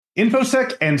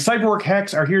InfoSec and CyberWork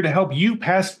Hacks are here to help you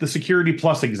pass the Security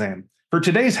Plus exam. For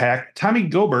today's hack, Tommy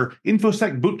Gober,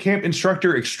 InfoSec Bootcamp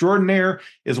instructor extraordinaire,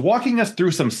 is walking us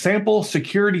through some sample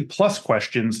Security Plus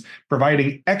questions,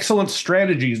 providing excellent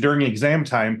strategies during exam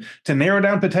time to narrow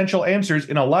down potential answers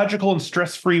in a logical and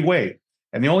stress-free way.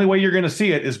 And the only way you're going to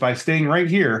see it is by staying right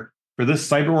here for this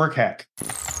CyberWork hack.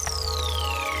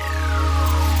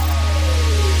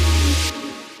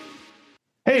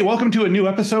 Hey, welcome to a new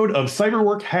episode of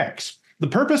CyberWork Hacks. The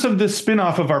purpose of this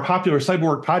spin-off of our popular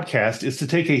CyberWork podcast is to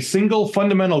take a single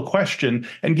fundamental question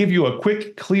and give you a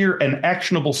quick, clear, and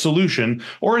actionable solution,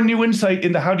 or a new insight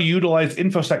into how to utilize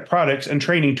InfoSec products and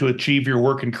training to achieve your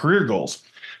work and career goals.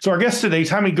 So our guest today,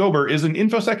 Tommy Gober, is an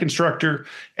InfoSec instructor,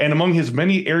 and among his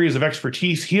many areas of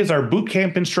expertise, he is our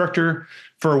bootcamp instructor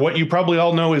for what you probably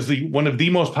all know is one of the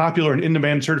most popular and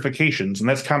in-demand certifications, and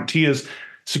that's CompTIA's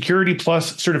Security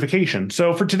Plus certification.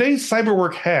 So for today's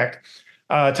CyberWork hack,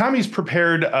 Tommy's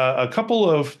prepared a couple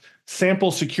of sample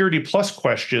Security Plus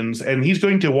questions, and he's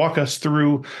going to walk us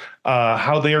through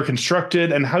how they are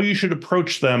constructed and how you should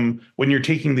approach them when you're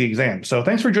taking the exam. So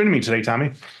thanks for joining me today,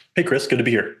 Tommy. Hey, Chris. Good to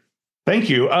be here.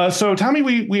 Thank you. So, Tommy,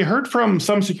 we heard from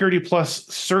some Security Plus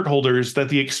cert holders that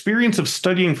the experience of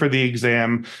studying for the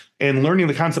exam and learning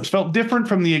the concepts felt different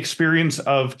from the experience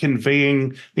of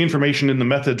conveying the information in the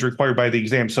methods required by the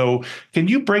exam. So can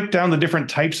you break down the different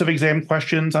types of exam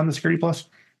questions on the Security Plus?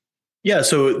 Yeah,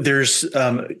 so there's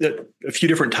a few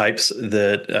different types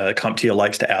that CompTIA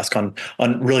likes to ask on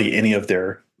really any of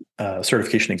their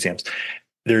certification exams.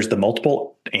 There's the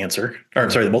multiple answer,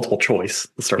 the multiple choice.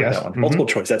 Let's start with that one. Mm-hmm. Multiple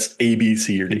choice, that's A, B,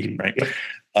 C, or D, right?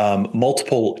 Yep.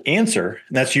 Multiple answer,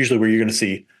 and that's usually where you're going to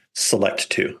see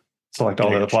select two. Select all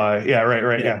that apply. Yeah,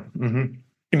 right. Yeah. Mm-hmm.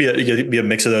 It'd be a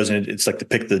mix of those, and it's like to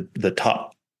pick the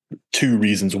top two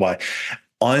reasons why.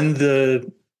 On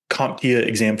the CompTIA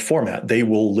exam format, they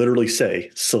will literally say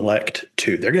select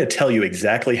two. They're going to tell you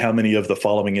exactly how many of the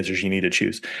following answers you need to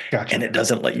choose. Gotcha. And it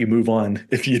doesn't let you move on.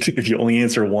 If you only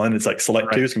answer one, it's like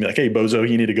select two. It's going to be like, hey, bozo,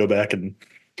 you need to go back and.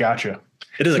 Gotcha.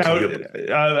 It doesn't.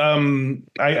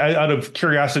 I out of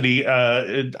curiosity,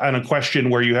 on a question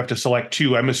where you have to select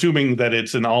two, I'm assuming that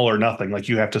it's an all or nothing. Like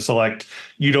you have to select.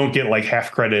 You don't get like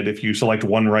half credit if you select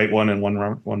one right one and one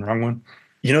wrong one.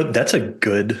 You know, that's a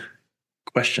good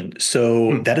question.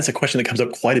 So that is a question that comes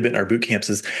up quite a bit in our boot camps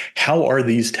is how are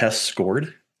these tests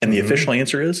scored? And the official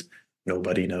answer is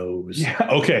nobody knows. Yeah.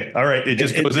 Okay. All right. It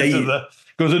just goes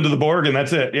into the Borg and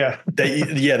that's it. Yeah.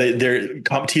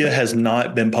 CompTIA has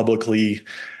not been publicly,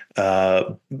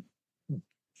 open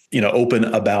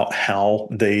about how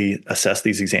they assess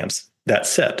these exams. That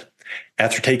said,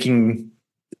 after taking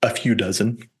a few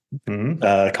dozen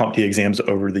CompTIA exams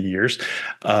over the years,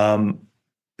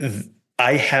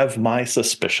 I have my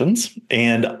suspicions,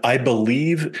 and I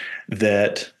believe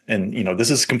that, and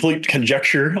this is complete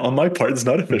conjecture on my part. It's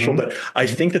not official, but I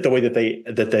think that the way that they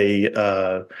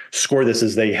score this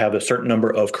is they have a certain number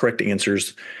of correct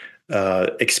answers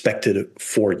expected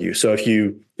for you. So if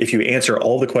you answer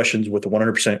all the questions with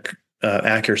 100%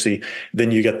 accuracy, then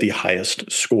you get the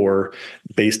highest score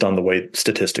based on the way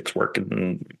statistics work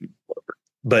and whatever.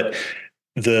 But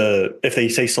if they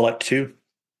say select two,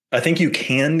 I think you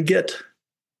can get.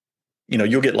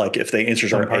 You'll get like if the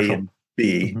answers are A and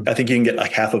B, I think you can get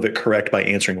like half of it correct by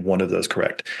answering one of those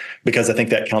correct, because I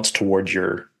think that counts towards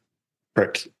your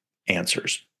correct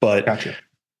answers. But Gotcha.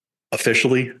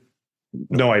 Officially,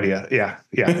 no idea. Yeah.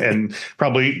 And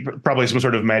probably some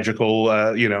sort of magical,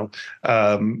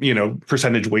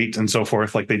 percentage weight and so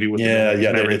forth, like they do with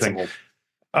everything. You've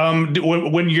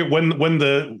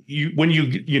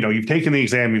taken the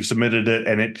exam, you've submitted it,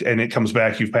 and it comes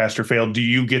back, you've passed or failed. Do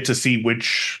you get to see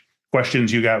which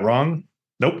questions you got wrong?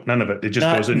 Nope, none of it. It just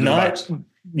goes into the box.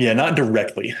 Yeah, not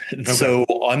directly. Okay. So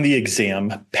on the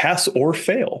exam, pass or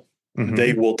fail,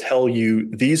 they will tell you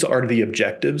these are the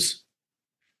objectives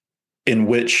in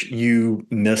which you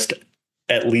missed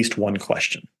at least one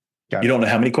question. You don't know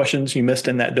how many questions you missed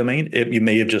in that domain. You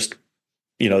may have just,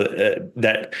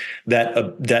 that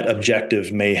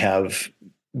objective may have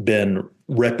been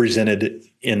represented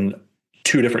in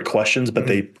two different questions, but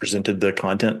they presented the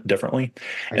content differently.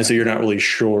 And so you're not really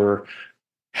sure,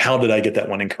 how did I get that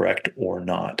one incorrect or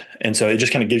not? And so it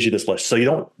just kind of gives you this list. So you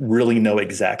don't really know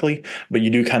exactly, but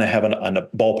you do kind of have a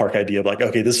ballpark idea of like,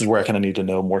 okay, this is where I kind of need to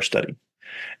know more study.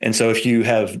 And so if you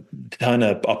have done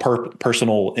a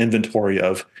personal inventory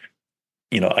of,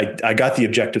 I got the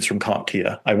objectives from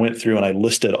CompTIA. I went through and I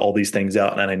listed all these things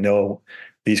out, and I know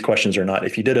these questions are not.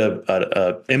 If you did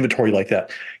a inventory like that,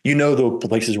 the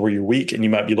places where you're weak, and you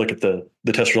might be look at the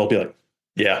test result, be like,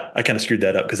 yeah, I kind of screwed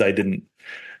that up because I didn't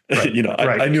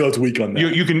Right. I knew I was weak on that.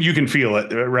 You can feel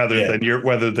it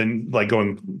rather than like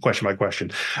going question by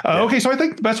question. Okay, so I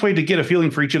think the best way to get a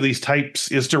feeling for each of these types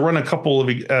is to run a couple of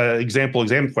example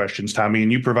exam questions, Tommy,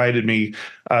 and you provided me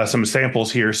some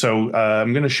samples here. So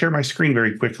I'm going to share my screen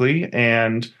very quickly.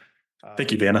 And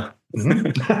thank you, Vanna.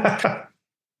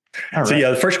 All so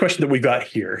right. the first question that we got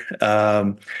here.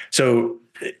 So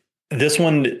this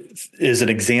one is an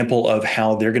example of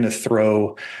how they're going to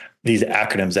throw these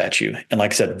acronyms at you. And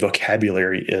like I said,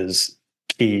 vocabulary is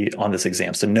key on this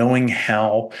exam. So knowing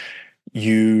what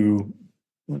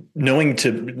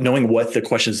the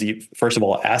questions, first of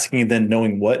all, asking, then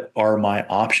knowing what are my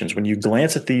options. When you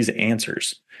glance at these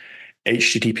answers,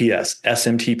 HTTPS,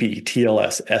 SMTP,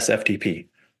 TLS, SFTP,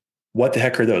 what the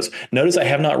heck are those? Notice I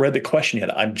have not read the question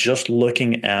yet. I'm just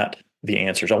looking at the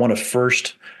answers. I want to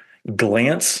first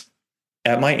glance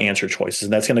at my answer choices,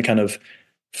 and that's going to kind of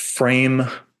frame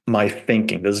my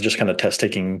thinking. This is just kind of test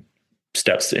taking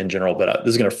steps in general, but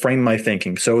this is going to frame my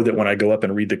thinking so that when I go up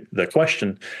and read the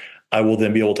question, I will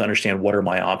then be able to understand what are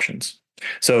my options.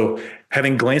 So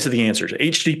having glanced at the answers,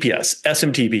 HTTPS,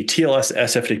 SMTP, TLS,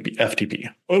 SFTP, FTP.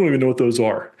 I don't even know what those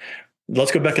are.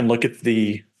 Let's go back and look at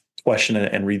the question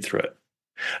and read through it.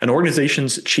 An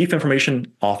organization's chief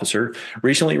information officer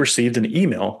recently received an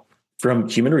email from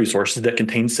human resources that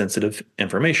contained sensitive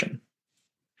information.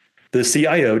 The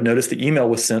CIO noticed the email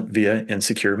was sent via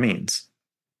insecure means.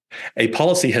 A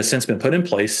policy has since been put in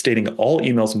place stating all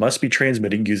emails must be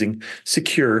transmitted using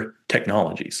secure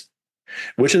technologies.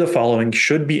 Which of the following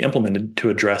should be implemented to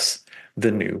address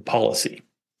the new policy?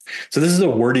 So this is a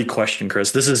wordy question,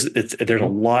 Chris. There's a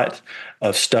lot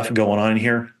of stuff going on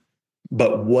here,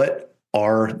 but what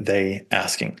are they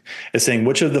asking? It's saying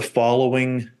which of the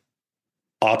following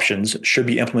options should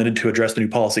be implemented to address the new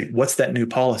policy. What's that new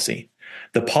policy?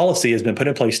 The policy has been put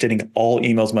in place stating all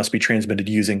emails must be transmitted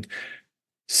using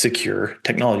secure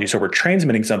technology. So we're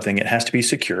transmitting something, it has to be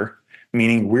secure,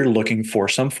 meaning we're looking for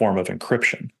some form of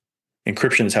encryption.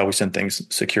 Encryption is how we send things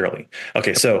securely.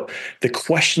 Okay, so the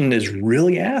question is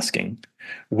really asking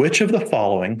which of the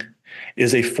following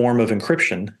is a form of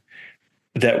encryption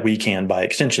that we can, by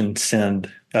extension,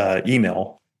 send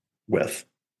email with.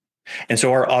 And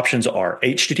so our options are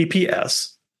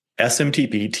HTTPS,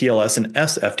 SMTP, TLS, and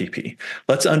SFTP.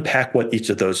 Let's unpack what each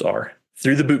of those are.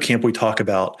 Through the bootcamp, we talk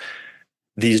about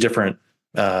these different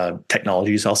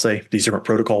technologies, I'll say, these different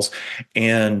protocols,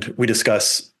 and we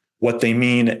discuss what they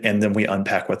mean, and then we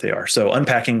unpack what they are. So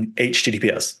unpacking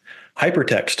HTTPS,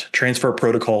 Hypertext Transfer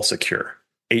Protocol Secure,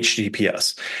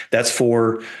 HTTPS. That's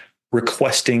for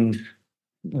requesting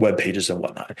web pages and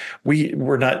whatnot.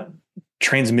 We're not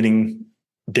transmitting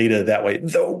data that way,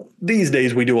 though these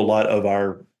days we do a lot of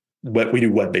we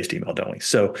do web-based email, don't we?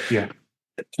 So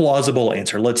plausible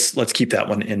answer. Let's keep that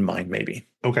one in mind, maybe.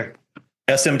 Okay.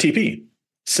 SMTP,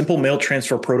 Simple Mail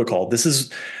Transfer Protocol. This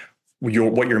is what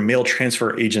your mail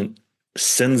transfer agent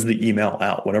sends the email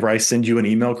out. Whenever I send you an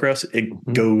email, Chris,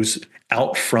 it goes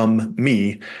out from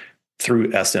me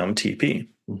through SMTP.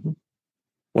 Mm-hmm.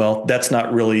 Well, that's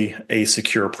not really a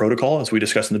secure protocol, as we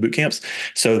discussed in the boot camps.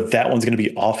 So that one's going to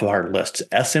be off of our list.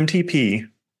 SMTP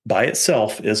by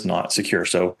itself is not secure.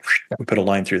 So we put a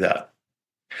line through that.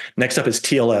 Next up is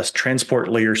TLS, Transport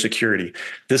Layer Security.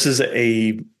 This is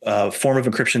a form of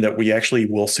encryption that we actually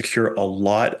will secure a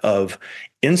lot of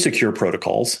insecure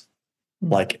protocols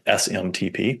like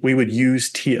SMTP. We would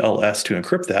use TLS to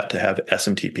encrypt that to have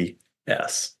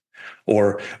SMTPS.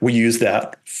 Or we use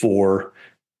that for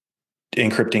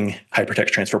encrypting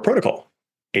Hypertext Transfer Protocol,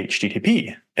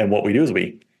 HTTP. And what we do is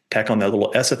we tack on that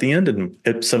little S at the end, and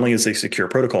it suddenly is a secure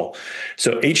protocol.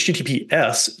 So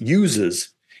HTTPS uses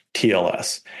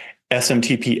TLS.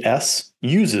 SMTPS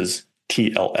uses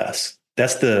TLS.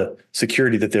 That's the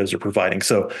security that those are providing.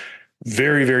 So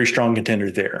very, very strong contender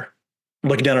there.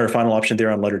 Looking down at our final option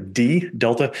there on letter D,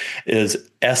 Delta, is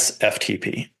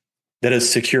SFTP. That is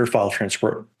Secure File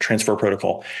Transfer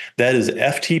Protocol. That is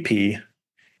FTP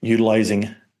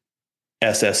utilizing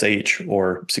SSH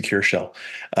or Secure Shell.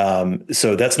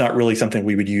 So that's not really something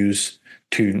we would use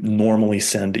to normally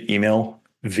send email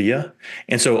via.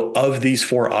 And so of these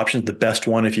four options, the best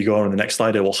one, if you go on the next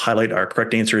slide, it will highlight our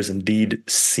correct answer is indeed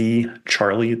C,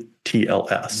 Charlie,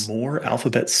 TLS. More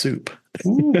alphabet soup.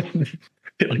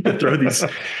 Like to throw these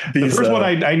the first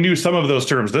one, I knew some of those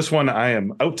terms. This one I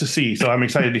am out to sea, so I'm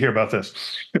excited to hear about this.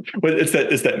 But it's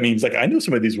that means like I know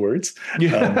some of these words.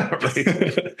 Yeah.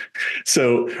 Right.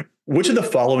 So which of the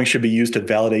following should be used to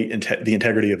validate the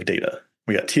integrity of data?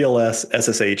 We got TLS,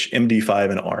 SSH, MD5,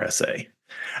 and RSA.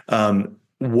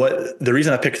 The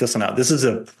reason I picked this one out, this is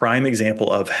a prime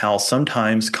example of how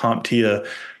sometimes CompTIA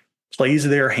plays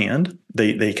their hand.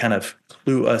 They kind of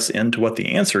clue us into what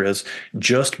the answer is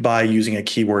just by using a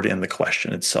keyword in the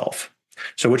question itself.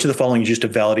 So which of the following is used to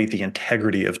validate the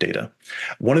integrity of data?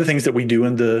 One of the things that we do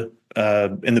in the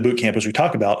boot camp is we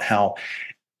talk about how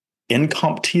in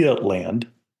CompTIA land,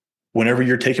 whenever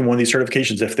you're taking one of these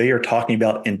certifications, if they are talking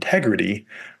about integrity,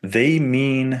 they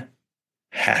mean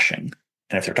hashing.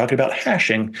 And if they're talking about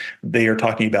hashing, they are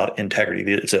talking about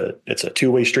integrity. It's a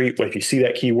two-way street. If you see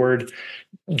that keyword,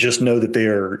 just know that they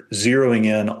are zeroing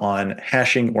in on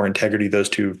hashing or integrity. Those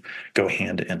two go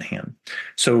hand in hand.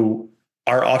 So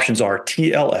our options are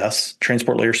TLS,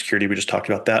 transport layer security. We just talked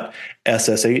about that.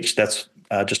 SSH, that's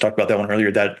just talked about that one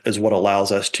earlier. That is what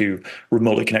allows us to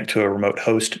remotely connect to a remote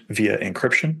host via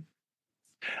encryption.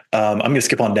 I'm going to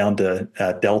skip on down to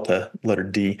Delta, letter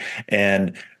D,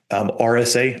 and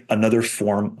RSA, another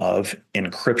form of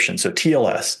encryption. So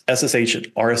TLS, SSH, and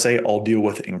RSA all deal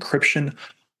with encryption.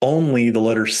 Only the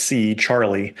letter C,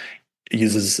 Charlie,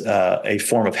 uses a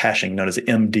form of hashing known as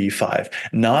MD5.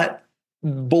 Not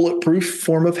bulletproof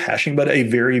form of hashing, but a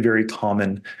very, very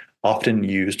common, often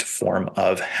used form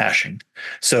of hashing.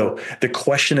 So the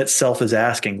question itself is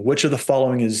asking, which of the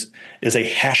following is a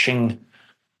hashing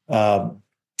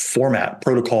format,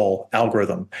 protocol,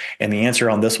 algorithm? And the answer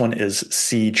on this one is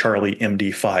C, Charlie,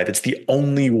 MD5. It's the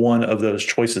only one of those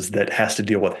choices that has to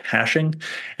deal with hashing.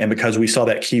 And because we saw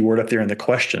that keyword up there in the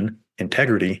question,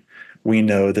 integrity, we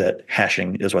know that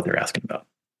hashing is what they're asking about.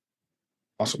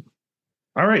 Awesome.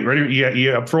 All right. Ready?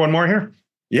 You up for one more here?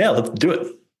 Yeah, let's do it.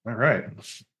 All right.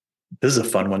 This is a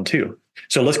fun one too.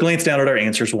 So let's glance down at our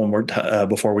answers one more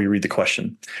before we read the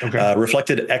question. Okay.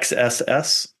 Reflected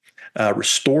XSS,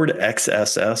 restored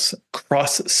XSS,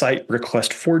 cross-site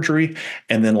request forgery,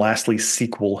 and then lastly,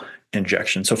 SQL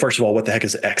injection. So first of all, what the heck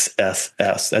is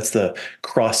XSS? That's the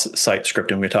cross-site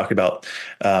scripting we talk about.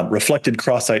 Reflected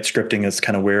cross-site scripting is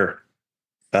kind of where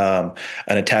an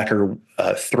attacker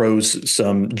throws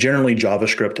some generally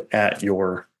JavaScript at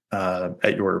your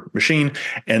machine,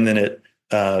 and then it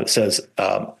says,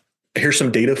 here's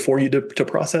some data for you to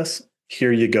process.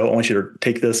 Here you go. I want you to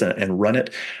take this and run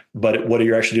it. But what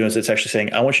you're actually doing is it's actually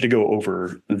saying, I want you to go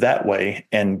over that way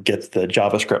and get the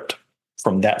JavaScript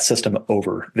from that system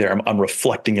over there. I'm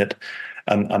reflecting it.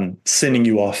 I'm sending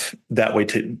you off that way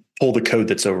to pull the code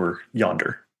that's over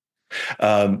yonder.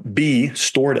 B,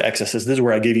 stored XSS. This is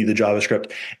where I gave you the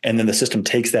JavaScript, and then the system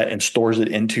takes that and stores it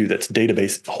into that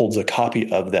database, holds a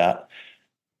copy of that,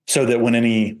 so that when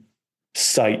any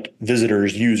site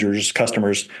visitors, users,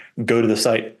 customers go to the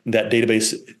site, that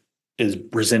database is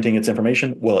presenting its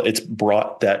information. Well, it's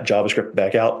brought that JavaScript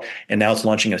back out, and now it's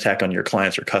launching an attack on your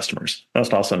clients or customers.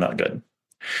 That's also not good.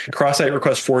 Cross-site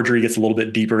request forgery gets a little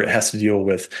bit deeper. It has to deal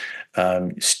with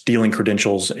stealing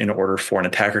credentials in order for an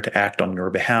attacker to act on your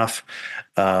behalf.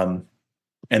 And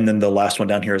then the last one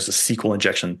down here is the SQL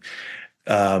injection.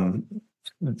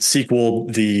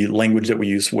 SQL, the language that we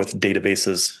use with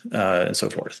databases and so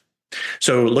forth.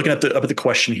 So looking up at the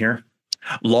question here,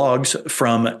 logs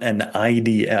from an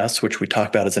IDS, which we talk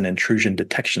about as an intrusion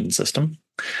detection system.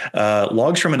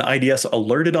 Logs from an IDS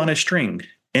alerted on a string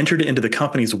entered into the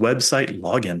company's website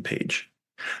login page.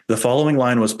 The following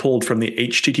line was pulled from the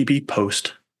HTTP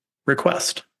post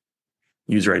request.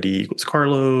 User ID equals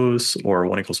Carlos, or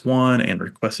 1 equals 1, and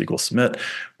request equals submit.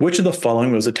 Which of the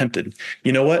following was attempted?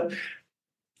 You know what?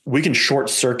 We can short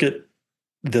circuit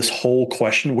this whole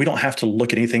question. We don't have to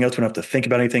look at anything else. We don't have to think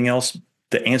about anything else.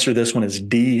 The answer to this one is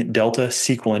D, Delta,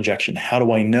 SQL injection. How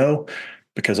do I know?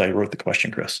 Because I wrote the question,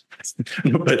 Chris.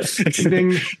 But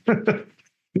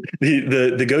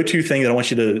the go-to thing that I want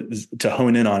you to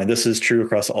hone in on, and this is true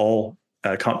across all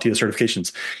CompTIA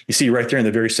certifications, you see right there in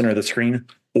the very center of the screen,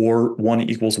 or 1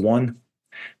 equals 1.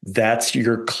 That's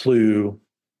your clue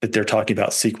that they're talking about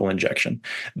SQL injection.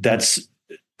 That's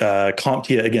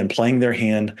CompTIA, again, playing their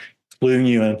hand, cluing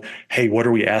you in, hey, what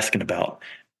are we asking about?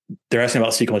 They're asking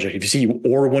about SQL injection. If you see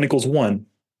or 1 equals 1,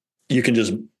 you can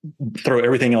just throw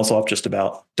everything else off just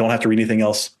about. Don't have to read anything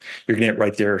else. You're getting it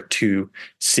right there to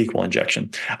SQL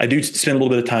injection. I do spend a little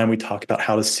bit of time. We talk about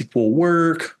how does SQL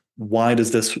work? Why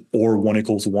does this or 1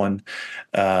 equals 1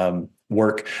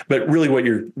 work? But really what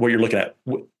you're looking at,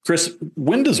 Chris,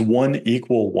 when does 1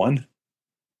 equal 1?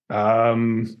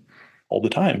 All the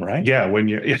time, right? Yeah, when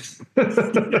you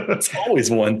it's always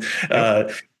 1.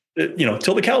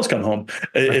 Till the cows come home.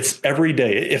 It's every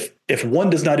day. If 1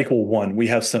 does not equal 1, we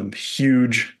have some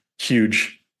huge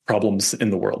problems in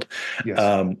the world.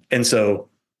 Yes. And so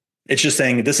it's just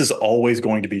saying this is always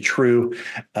going to be true.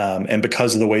 And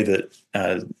because of the way that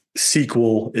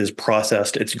SQL is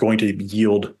processed, it's going to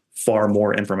yield far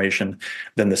more information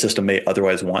than the system may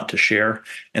otherwise want to share.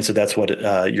 And so that's what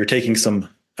you're taking some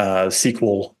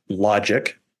SQL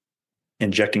logic,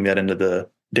 injecting that into the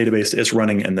database. It's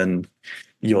running and then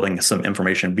yielding some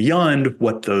information beyond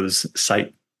what those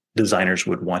site designers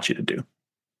would want you to do.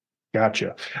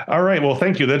 Gotcha. All right. Well,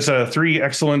 thank you. That's 3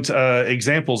 excellent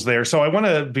examples there. So I want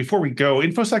to, before we go,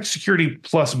 InfoSec Security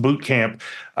Plus Bootcamp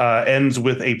ends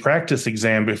with a practice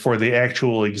exam before the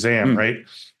actual exam, right?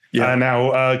 Yeah.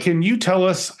 Now, can you tell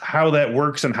us how that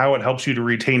works and how it helps you to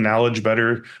retain knowledge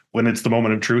better when it's the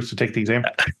moment of truth to take the exam?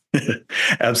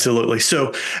 Absolutely.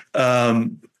 So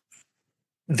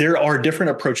there are different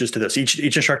approaches to this. Each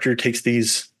instructor takes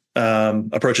these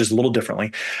approaches a little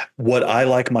differently. What I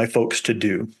like my folks to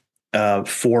do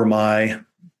for my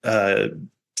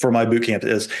boot camp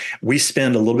is we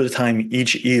spend a little bit of time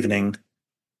each evening,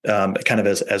 kind of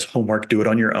as homework. Do it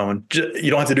on your own.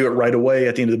 You don't have to do it right away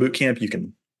at the end of the boot camp. You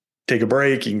can take a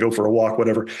break. You can go for a walk,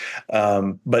 whatever.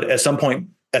 But at some point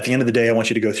at the end of the day, I want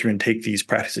you to go through and take these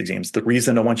practice exams. The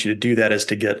reason I want you to do that is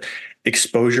to get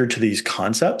exposure to these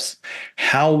concepts.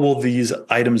 How will these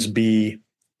items be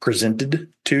presented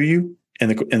to you in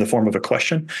the form of a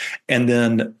question? And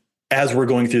then as we're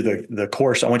going through the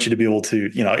course, I want you to be able to,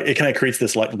 it kind of creates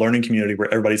this like learning community where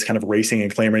everybody's kind of racing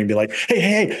and clamoring and be like,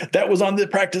 hey, that was on the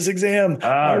practice exam.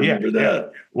 I remember that. Yeah.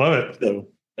 Love it. So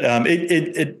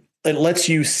it lets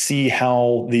you see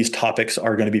how these topics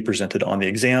are going to be presented on the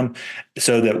exam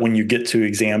so that when you get to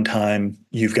exam time,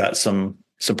 you've got some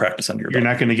practice under your belt.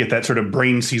 You're not going to get that sort of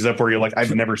brain seize up where you're like,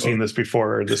 I've never seen this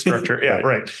before, or the structure. Yeah,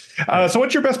 right. So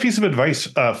what's your best piece of advice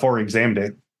for exam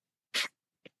day?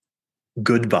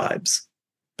 Good vibes.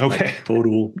 Okay. Like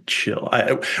total chill.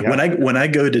 When I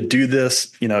go to do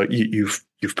this, you've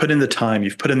put in the time,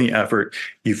 you've put in the effort,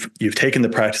 you've taken the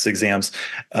practice exams,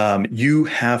 you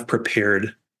have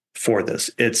prepared for this.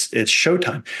 It's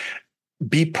showtime.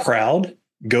 Be proud,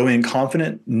 go in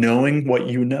confident, knowing what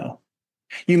you know.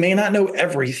 You may not know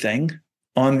everything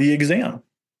on the exam.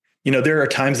 There are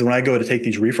times when I go to take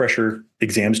these refresher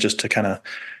exams just to kind of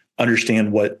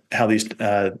understand how these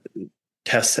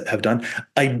tests have done.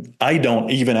 I don't,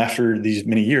 even after these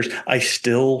many years, I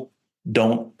still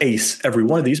don't ace every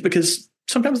one of these because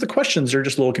sometimes the questions are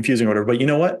just a little confusing or whatever. But you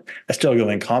know what? I still go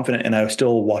in confident and I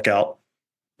still walk out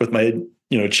with my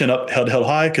chin up, held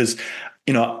high, because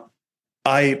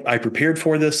I prepared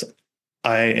for this.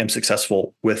 I am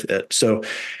successful with it. So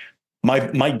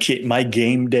my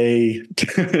game day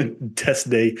test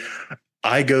day,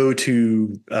 I go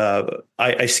to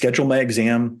I schedule my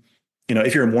exam.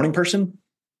 If you're a morning person,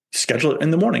 schedule it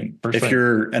in the morning. If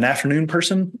you're an afternoon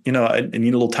person, I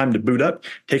need a little time to boot up,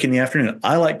 take in the afternoon.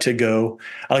 I like to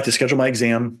schedule my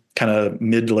exam kind of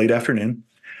mid to late afternoon.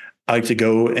 I like to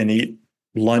go and eat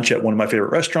lunch at one of my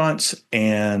favorite restaurants.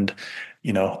 And,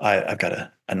 I've got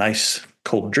a nice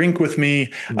cold drink with me.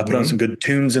 Mm-hmm. I put on some good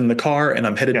tunes in the car and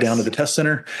I'm headed down to the test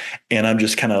center and I'm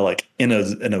just kind of like in a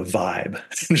vibe.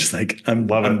 I'm just like,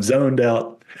 I'm zoned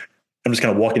out. I'm just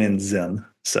kind of walking in zen.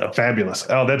 So fabulous.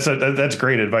 Oh, that's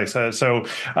great advice. So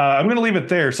I'm going to leave it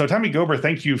there. So Tommy Gober,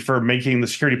 thank you for making the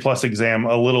Security Plus exam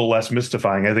a little less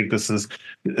mystifying. I think this is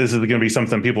going to be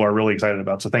something people are really excited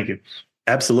about. So thank you.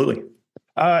 Absolutely.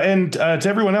 And to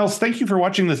everyone else, thank you for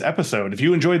watching this episode. If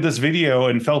you enjoyed this video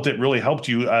and felt it really helped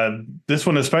you, this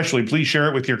one especially, please share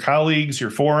it with your colleagues, your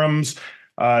forums,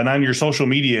 and on your social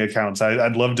media accounts.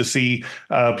 I'd love to see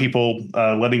people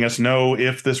letting us know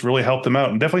if this really helped them out.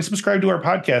 And definitely subscribe to our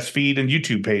podcast feed and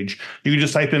YouTube page. You can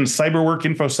just type in CyberWork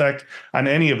InfoSec on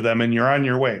any of them and you're on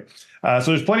your way. So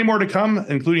there's plenty more to come,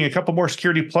 including a couple more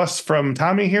Security Plus from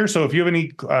Tommy here. So if you have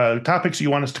any topics you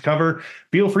want us to cover,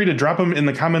 feel free to drop them in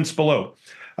the comments below.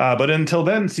 But until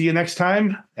then, see you next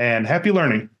time and happy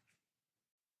learning.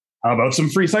 How about some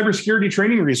free cybersecurity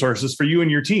training resources for you and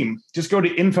your team? Just go to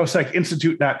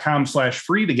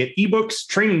infosecinstitute.com/free to get ebooks,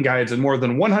 training guides, and more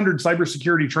than 100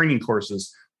 cybersecurity training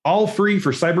courses, all free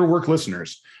for CyberWork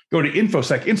listeners. Go to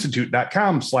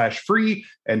infosecinstitute.com/free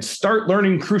and start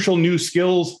learning crucial new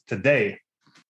skills today.